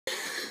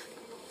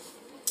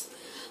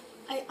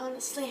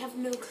honestly have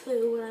no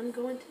clue what I'm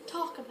going to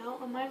talk about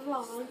on my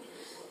vlog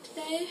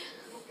today.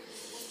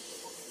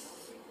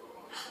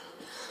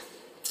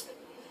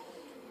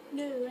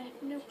 No, I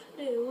have no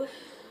clue.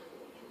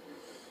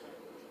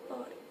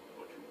 But,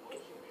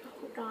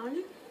 hold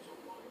on.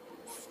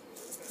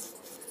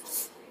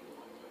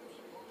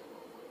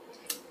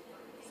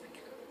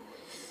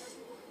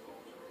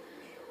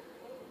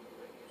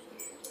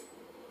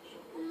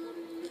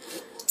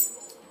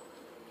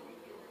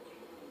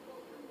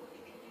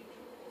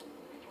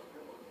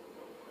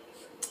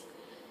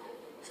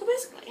 So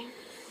basically,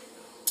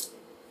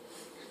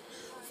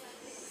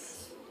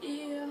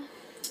 yeah,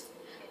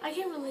 I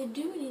can't really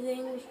do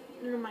anything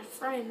with my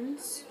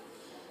friends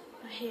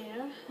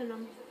here, and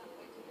I'm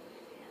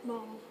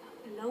well,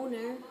 a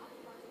loner.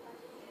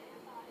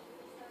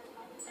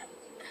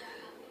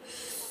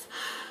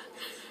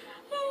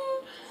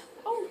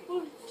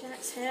 Oh,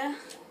 Jack's here.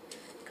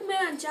 Come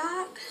here,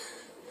 Jack.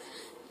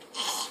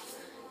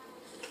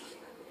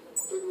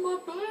 My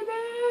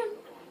baby.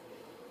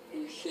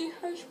 She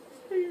has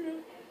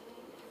feelings.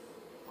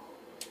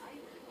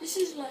 This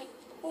is like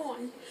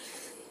porn.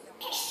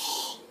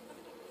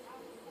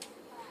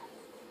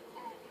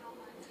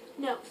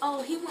 No,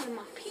 oh, he wanted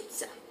my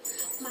pizza.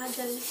 My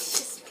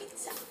delicious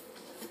pizza.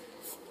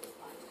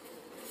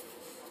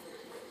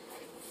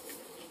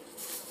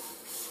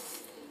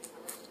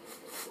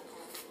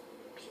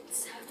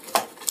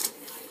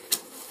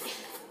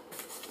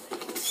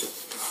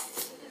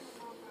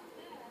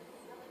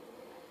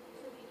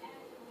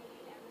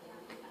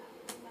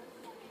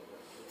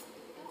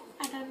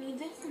 I don't need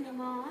this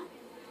anymore.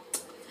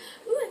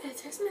 Ooh, I got a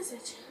text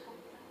message.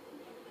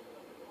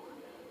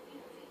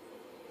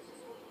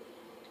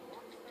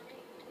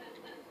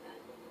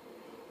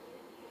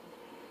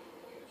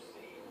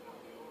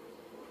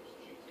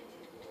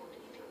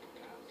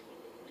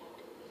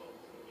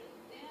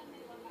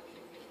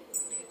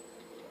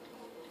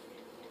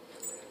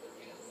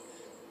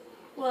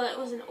 Well, it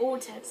was an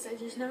old text. I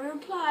just never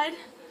replied.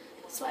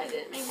 That's why I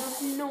didn't make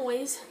no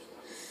noise.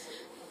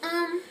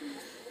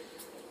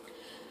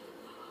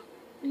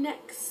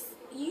 Next,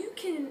 you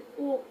can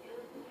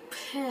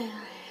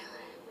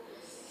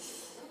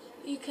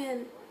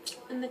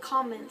in the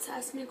comments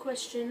ask me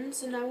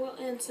questions and I will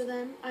answer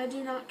them. I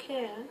do not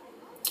care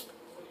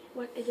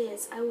what it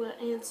is. I will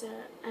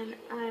answer, and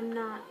I'm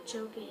not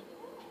joking.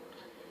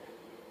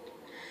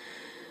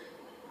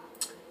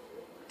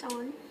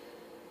 Dawn.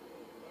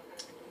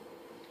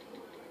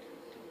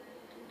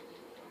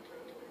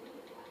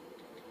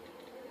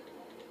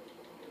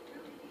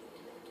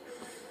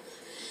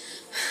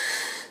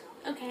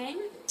 Okay.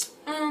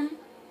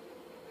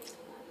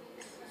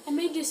 I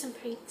may do some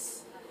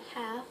pranks.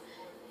 Have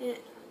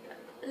it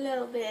a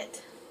little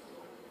bit.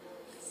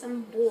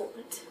 I'm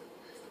bored.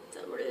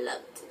 So I would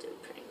love to do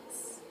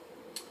pranks.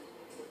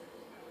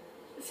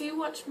 If you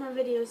watched my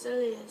videos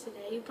earlier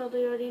today, you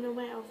probably already know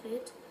my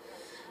outfit.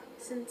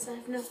 Since I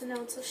have nothing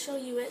else, I'll show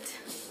you it.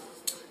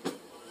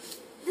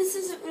 This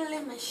isn't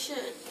really my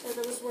shirt that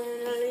I was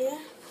wearing earlier.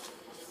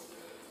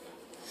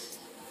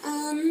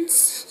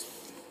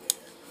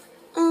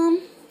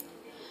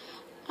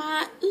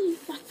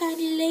 My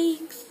fatty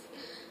legs.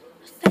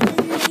 My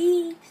fatty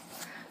legs.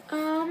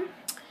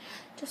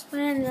 Just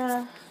wearing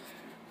a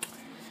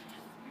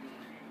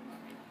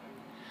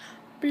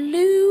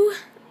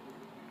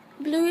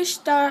bluish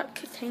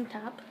dark tank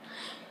top,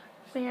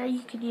 where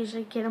you could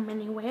usually get them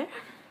anywhere.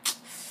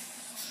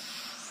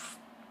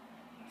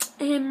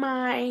 And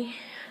my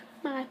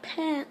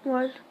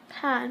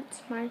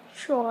pants, my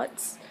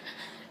shorts.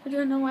 I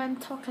don't know why I'm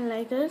talking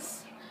like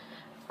this.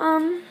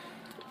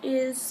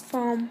 Is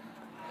from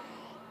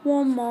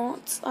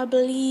Walmart, I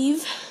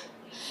believe,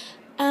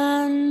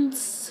 and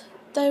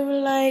they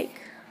were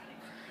like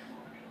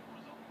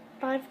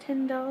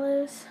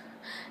 $5–10.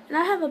 And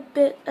I have a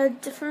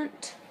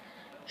different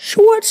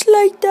shorts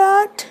like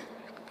that.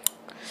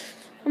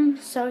 I'm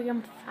sorry,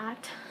 I'm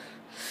fat.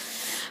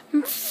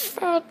 I'm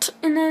fat,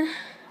 and then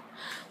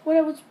what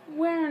I was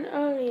wearing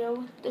earlier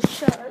with the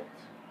shirt.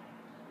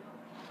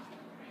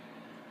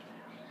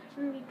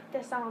 Let me put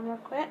this on real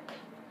quick.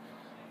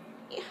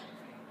 Yeah.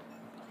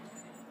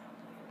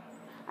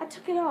 I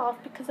took it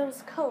off because I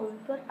was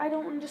cold, but I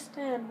don't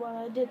understand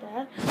why I did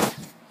that.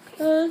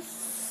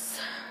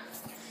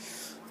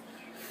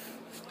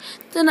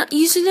 Then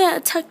usually I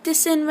tuck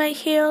this in right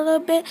here a little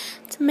bit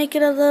to make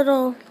it a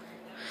little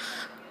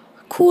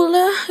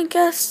cooler, I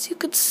guess you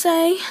could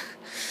say.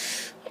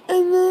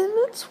 And then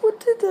that's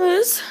what it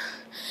is.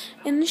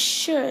 And the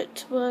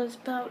shirt was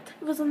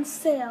it was on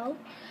sale.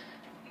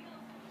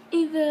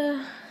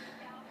 Either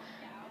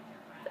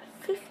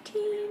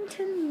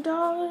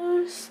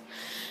 $10.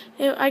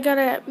 I got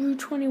it at Rue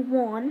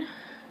 21.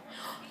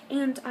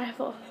 And I have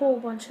a whole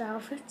bunch of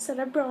outfits that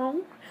I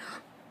brought.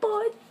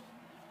 But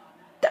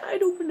I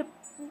don't want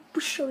to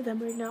show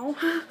them right now.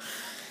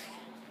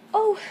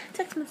 Oh,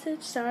 text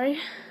message,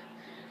 sorry.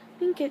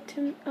 Didn't get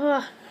to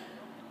I'm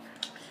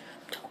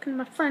talking to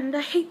my friend.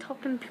 I hate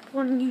talking to people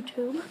on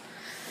YouTube.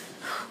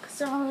 Because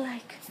they're all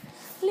like,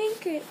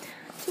 link it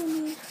to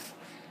me.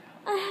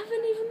 I have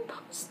haven't even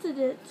posted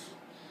it.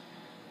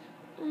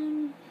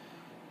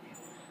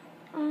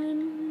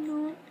 I'm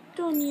not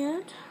done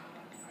yet.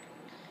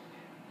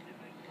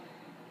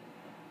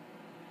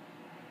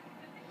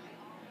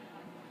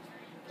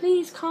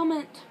 Please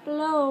comment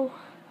below.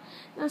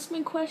 Ask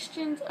me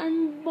questions.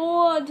 I'm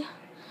bored.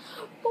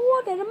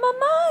 Bored out of my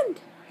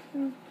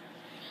mind.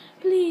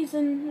 Please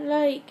and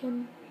like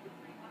and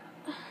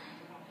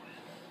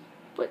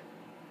but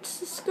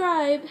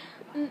subscribe,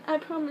 and I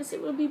promise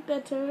it will be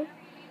better.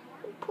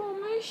 I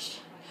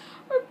promise.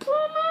 I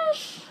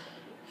promise.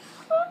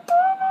 I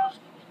promise.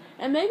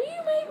 And maybe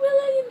you may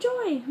really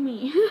enjoy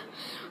me.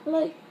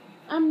 Like,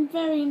 I'm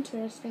very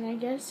interesting, I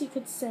guess you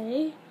could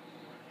say.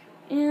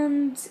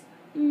 And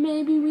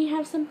maybe we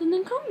have something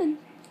in common.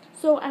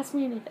 So ask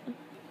me anything.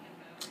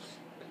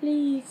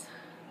 Please.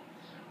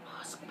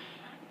 Ask me.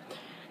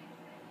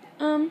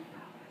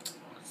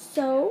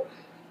 So,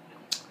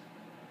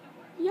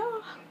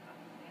 yeah.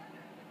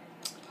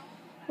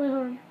 Wait,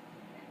 hold on.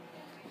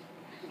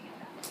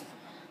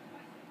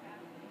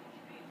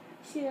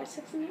 See that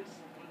sexiness?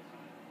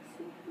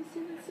 You see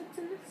the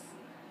sexiness?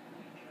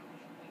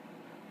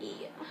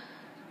 Yeah.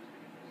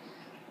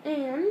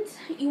 And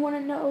you want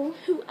to know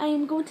who I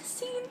am going to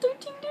see in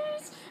 13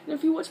 days? And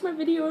if you watched my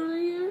video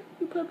earlier,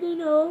 you probably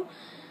know.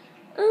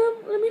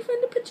 Let me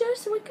find a picture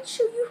so I can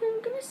show you who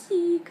I'm going to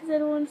see, because I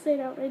don't want to say it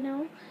out right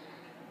now.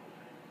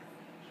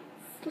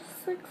 So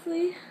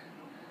sexy.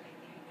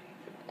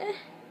 This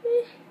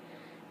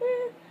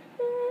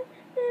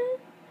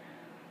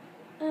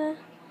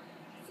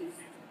is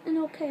an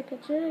okay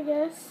picture, I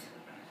guess.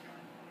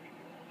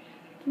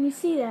 Can you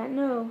see that?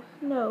 No,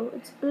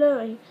 it's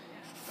blurry.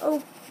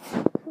 Oh,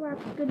 crap,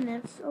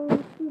 goodness.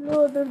 Oh,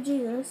 Lord of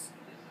Jesus.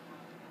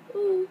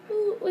 Ooh,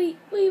 wait.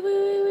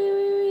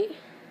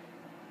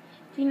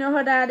 Do you know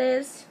who that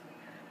is?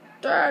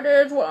 That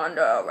is One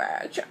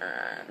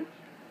Direction.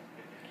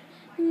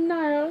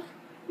 Niall,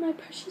 my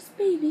precious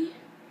baby.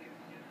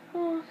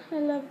 Oh, I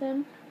love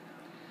them.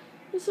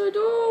 Yes, I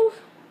do.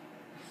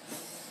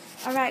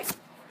 Alright.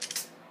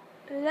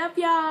 Love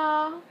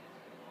y'all.